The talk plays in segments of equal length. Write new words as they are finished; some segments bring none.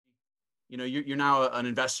you're now an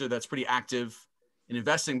investor that's pretty active in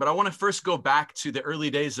investing. But I want to first go back to the early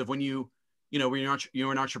days of when you were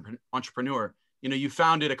an entrepreneur. You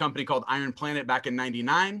founded a company called Iron Planet back in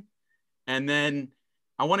 '99, and then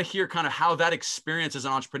I want to hear kind of how that experience as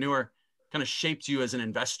an entrepreneur kind of shaped you as an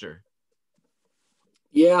investor.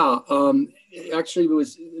 Yeah, actually,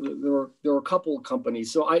 there were a couple of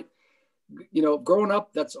companies. So growing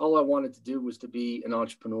up, that's all I wanted to do was to be an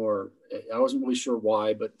entrepreneur. I wasn't really sure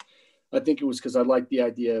why, but I think it was because I liked the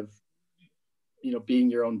idea of, being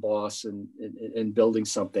your own boss and building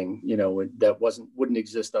something, that wouldn't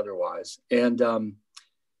exist otherwise. And that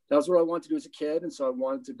was what I wanted to do as a kid. And so I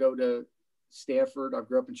wanted to go to Stanford. I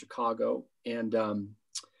grew up in Chicago, and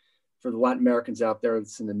for the Latin Americans out there,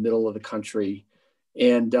 it's in the middle of the country.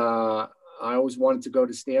 And I always wanted to go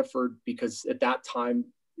to Stanford because at that time,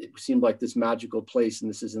 it seemed like this magical place, and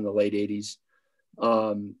this is in the late 80s,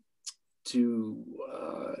 to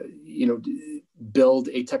build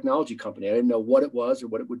a technology company. I didn't know what it was or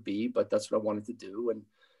what it would be, but that's what I wanted to do. And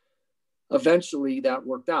eventually that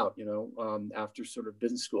worked out, after sort of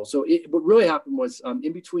business school. So what really happened was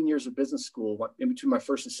in between years of business school, in between my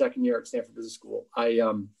first and second year at Stanford Business School, I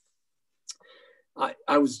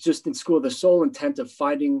was just in school with the sole intent of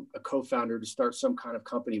finding a co-founder to start some kind of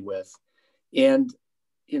company with. And,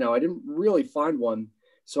 I didn't really find one.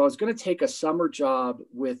 So I was going to take a summer job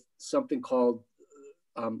with something called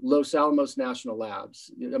Los Alamos National Labs.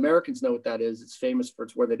 Americans know what that is. It's famous for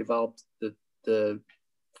it's where they developed the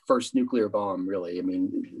first nuclear bomb, really. I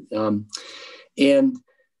mean, and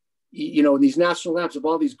these national labs have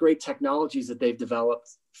all these great technologies that they've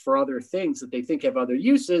developed for other things that they think have other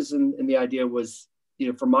uses. And the idea was,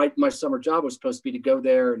 for my summer job was supposed to be to go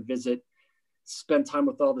there and visit, spend time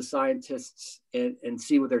with all the scientists and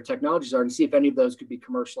see what their technologies are and see if any of those could be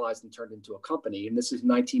commercialized and turned into a company. And this is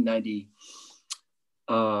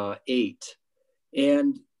 1998.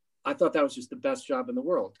 And I thought that was just the best job in the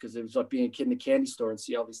world because it was like being a kid in a candy store and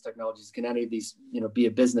see all these technologies. Can any of these, be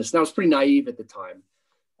a business? And I was pretty naive at the time,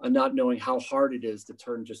 not knowing how hard it is to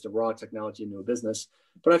turn just a raw technology into a business.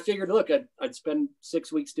 But I figured, look, I'd spend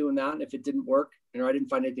 6 weeks doing that. And if it didn't work, I didn't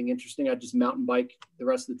find anything interesting, I'd just mountain bike the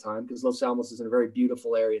rest of the time because Los Alamos is in a very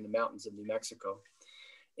beautiful area in the mountains of New Mexico.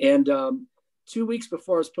 And 2 weeks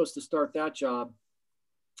before I was supposed to start that job,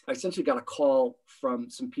 I essentially got a call from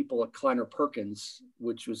some people at Kleiner Perkins,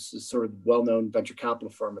 which was a sort of well-known venture capital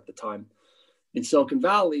firm at the time in Silicon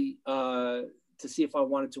Valley, to see if I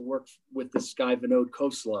wanted to work with this guy, Vinod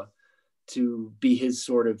Khosla, to be his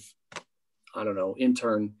sort of,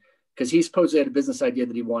 intern, because he supposedly had a business idea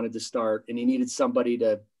that he wanted to start and he needed somebody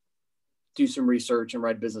to do some research and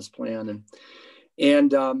write a business plan.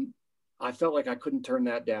 And I felt like I couldn't turn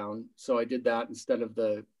that down. So I did that instead of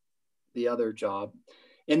the other job.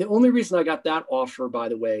 And the only reason I got that offer, by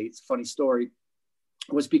the way, it's a funny story,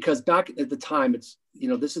 was because back at the time,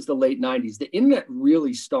 this is the late 90s. The internet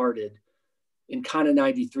really started in kind of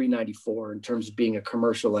 93, 94 in terms of being a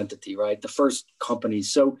commercial entity, right? The first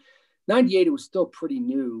companies. So 98, it was still pretty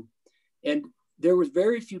new. And there was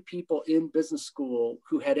very few people in business school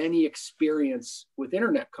who had any experience with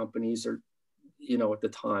internet companies or, at the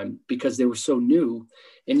time, because they were so new.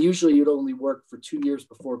 And usually you'd only work for 2 years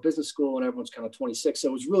before business school and everyone's kind of 26. So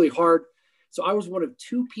it was really hard. So I was one of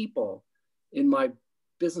two people in my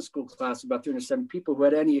business school class, about 307 people, who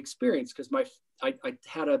had any experience because I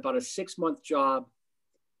had about a 6-month job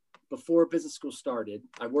before business school started.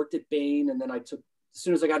 I worked at Bain, and then as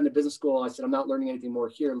soon as I got into business school, I said, I'm not learning anything more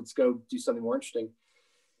here. Let's go do something more interesting.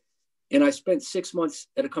 And I spent 6 months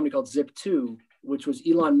at a company called Zip2, which was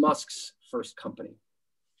Elon Musk's first company,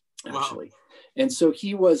 actually. Wow. And so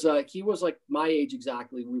he was like my age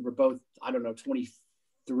exactly. We were both,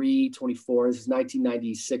 23, 24. This is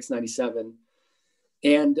 1996, 97.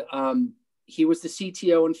 And he was the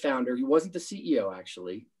CTO and founder. He wasn't the CEO,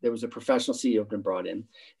 actually. There was a professional CEO who had been brought in.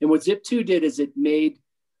 And what Zip2 did is it made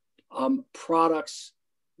products.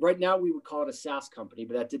 Right now, we would call it a SaaS company,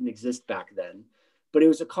 but that didn't exist back then. But it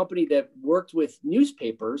was a company that worked with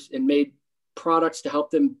newspapers and made products to help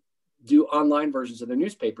them do online versions of their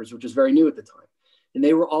newspapers, which was very new at the time. And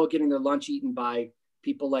they were all getting their lunch eaten by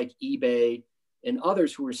people like eBay and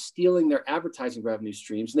others who were stealing their advertising revenue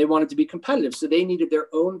streams. And they wanted to be competitive. So they needed their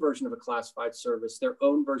own version of a classified service, their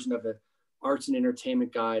own version of an arts and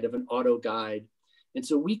entertainment guide, of an auto guide. And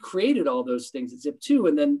so we created all those things at Zip2.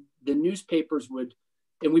 And then the newspapers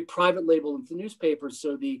and we private labeled them to newspapers.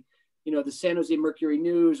 So the San Jose Mercury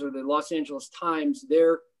News or the Los Angeles Times,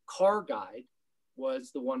 their car guide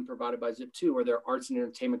was the one provided by Zip2, or their arts and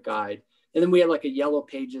entertainment guide. And then we had like a yellow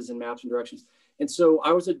pages and maps and directions. And so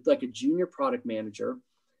I was like a junior product manager.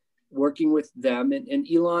 working with them. And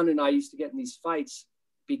Elon and I used to get in these fights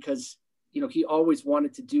because, he always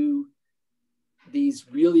wanted to do these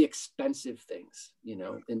really expensive things,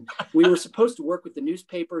 and we were supposed to work with the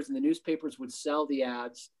newspapers, and the newspapers would sell the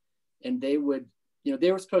ads, and they would, we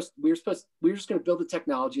were just going to build the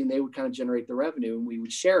technology, and they would kind of generate the revenue, and we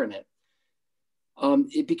would share in it.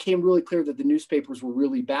 It became really clear that the newspapers were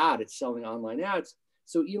really bad at selling online ads.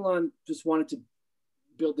 So Elon just wanted to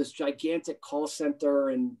build this gigantic call center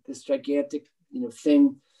and this gigantic,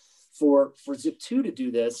 thing for Zip2 to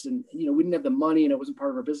do this. And, we didn't have the money, and it wasn't part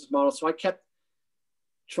of our business model. So I kept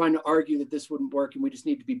trying to argue that this wouldn't work, and we just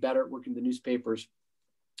need to be better at working the newspapers.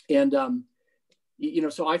 And,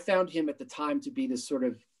 so I found him at the time to be this sort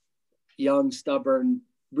of young, stubborn,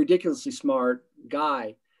 ridiculously smart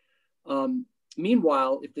guy.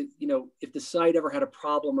 Meanwhile, if the site ever had a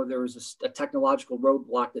problem, or there was a technological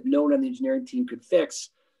roadblock that no one on the engineering team could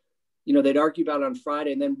fix, they'd argue about it on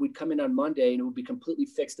Friday, and then we'd come in on Monday, and it would be completely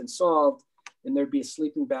fixed and solved. And there'd be a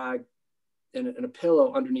sleeping bag and a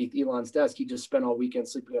pillow underneath Elon's desk. He just spent all weekend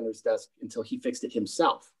sleeping under his desk until he fixed it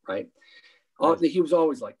himself. Right. He was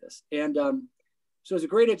always like this. And so it was a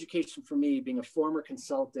great education for me, being a former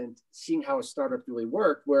consultant, seeing how a startup really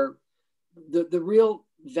worked, where the real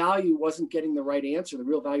value wasn't getting the right answer. The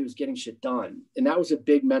real value was getting shit done. And that was a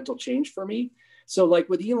big mental change for me. So like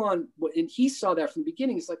with Elon, and he saw that from the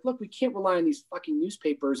beginning, it's like, look, we can't rely on these fucking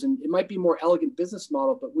newspapers, and it might be a more elegant business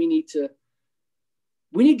model, but we need to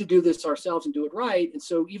do this ourselves and do it right. And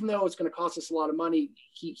so even though it's going to cost us a lot of money,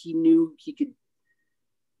 he knew he could,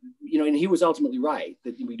 and he was ultimately right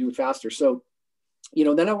that we do it faster. So,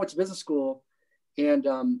 then I went to business school, and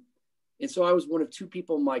so I was one of two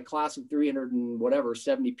people in my class of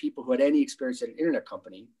 370 people who had any experience at an internet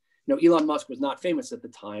company. Elon Musk was not famous at the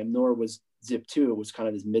time, nor was Zip2. It was kind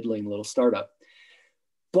of this middling little startup.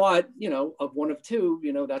 But, of one of two,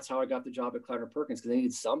 that's how I got the job at Kleiner Perkins, because they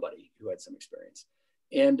needed somebody who had some experience.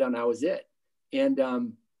 And I was it. And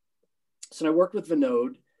so I worked with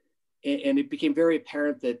Vinod, and it became very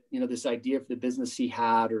apparent that, this idea of the business he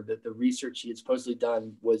had, or that the research he had supposedly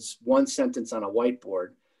done, was one sentence on a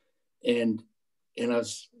whiteboard. And I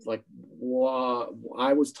was like, wow,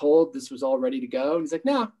 I was told this was all ready to go. And he's like,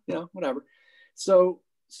 no, whatever. So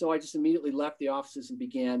I just immediately left the offices and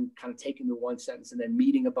began kind of taking the one sentence, and then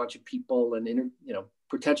meeting a bunch of people, and,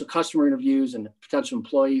 potential customer interviews and potential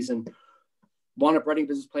employees, and wound up writing a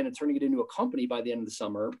business plan and turning it into a company by the end of the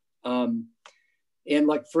summer. And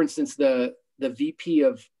like, for instance, the VP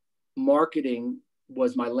of marketing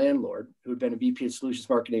was my landlord, who had been a VP of solutions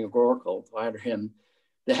marketing at Oracle. I hired him.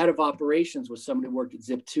 The head of operations was someone who worked at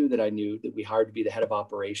Zip2 that I knew, that we hired to be the head of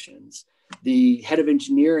operations. The head of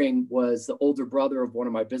engineering was the older brother of one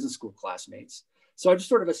of my business school classmates. So I just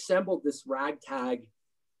sort of assembled this ragtag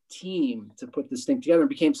team to put this thing together, and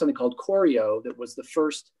became something called Choreo, that was the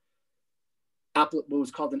first what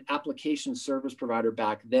was called an application service provider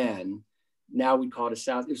back then. Now we call it a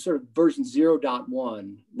SaaS. It was sort of version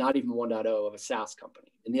 0.1, not even 1.0 of a SaaS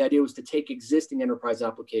company. And the idea was to take existing enterprise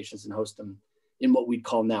applications and host them in what we'd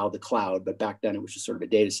call now the cloud. But back then it was just sort of a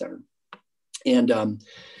data center. And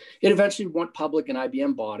it eventually went public, and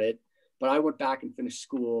IBM bought it. But I went back and finished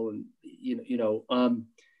school, and,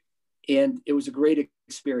 and it was a great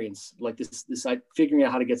experience, like this figuring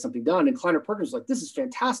out how to get something done. And Kleiner Perkins was like, this is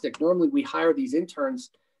fantastic. Normally we hire these interns,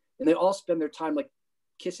 and they all spend their time like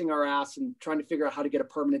kissing our ass and trying to figure out how to get a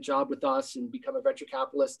permanent job with us and become a venture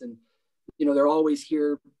capitalist. And, they're always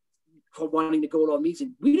here wanting to go to all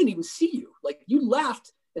meetings. We didn't even see you. Like, you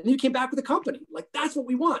left, and then you came back with a company. Like, that's what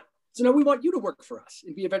we want. So now we want you to work for us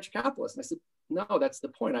and be a venture capitalist. And I said, no, that's the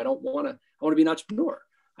point. I want to be an entrepreneur.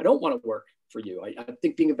 I don't want to work for you. I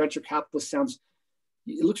think being a venture capitalist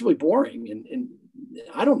it looks really boring. And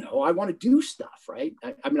I don't know. I want to do stuff, right?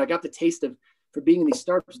 I got the taste for being in these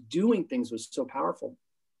startups, doing things was so powerful.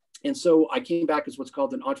 And so I came back as what's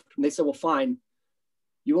called an entrepreneur. They said, well, fine.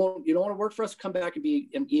 You don't want to work for us? Come back and be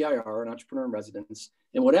an EIR, an entrepreneur in residence.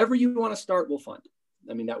 And whatever you want to start, we'll fund.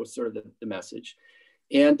 That was sort of the message.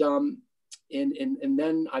 And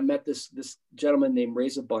then I met this gentleman named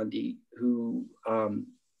Reza Bundy, who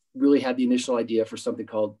really had the initial idea for something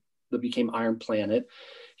that became Iron Planet.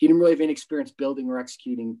 He didn't really have any experience building or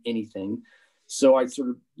executing anything. So I sort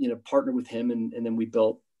of, partnered with him, and then we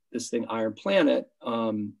built this thing, Iron Planet,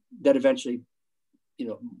 that eventually,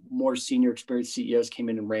 more senior experienced CEOs came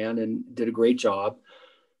in and ran and did a great job.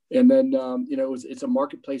 And then, it's a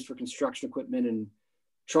marketplace for construction equipment and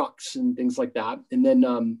trucks and things like that. And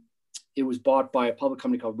then it was bought by a public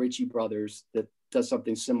company called Ritchie Brothers that does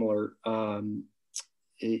something similar for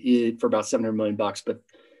about $700 million. But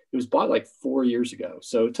It was bought like 4 years ago.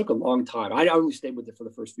 So it took a long time. I only stayed with it for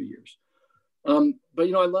the first few years. But,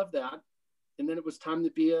 I love that. And then it was time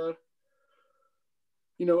to be a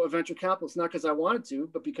venture capitalist, not because I wanted to,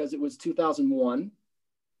 but because it was 2001.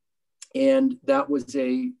 And that was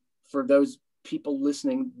for those people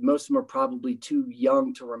listening, most of them are probably too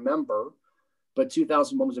young to remember, but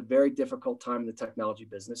 2001 was a very difficult time in the technology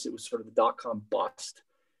business. It was sort of the dot-com bust.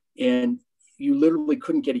 And you literally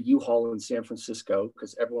couldn't get a U-Haul in San Francisco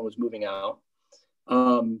because everyone was moving out.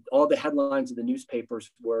 All the headlines in the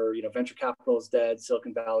newspapers were, venture capital is dead,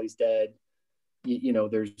 Silicon Valley's dead.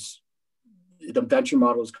 There's the venture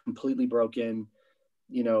model is completely broken,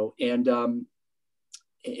 and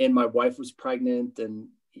my wife was pregnant, and,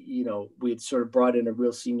 we had sort of brought in a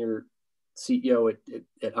real senior CEO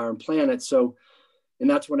at Iron Planet. So, and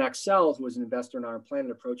that's when Accel, who was an investor in Iron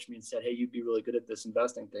Planet, approached me and said, "Hey, you'd be really good at this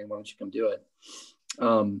investing thing. Why don't you come do it?"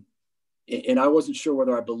 And I wasn't sure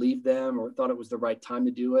whether I believed them or thought it was the right time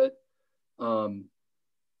to do it.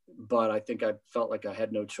 But I think I felt like I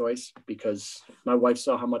had no choice because my wife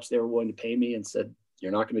saw how much they were willing to pay me and said,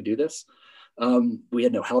 "You're not going to do this." We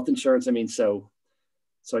had no health insurance.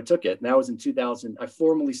 So I took it. And that was in 2000. I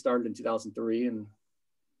formally started in 2003 and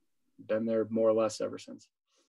been there more or less ever since.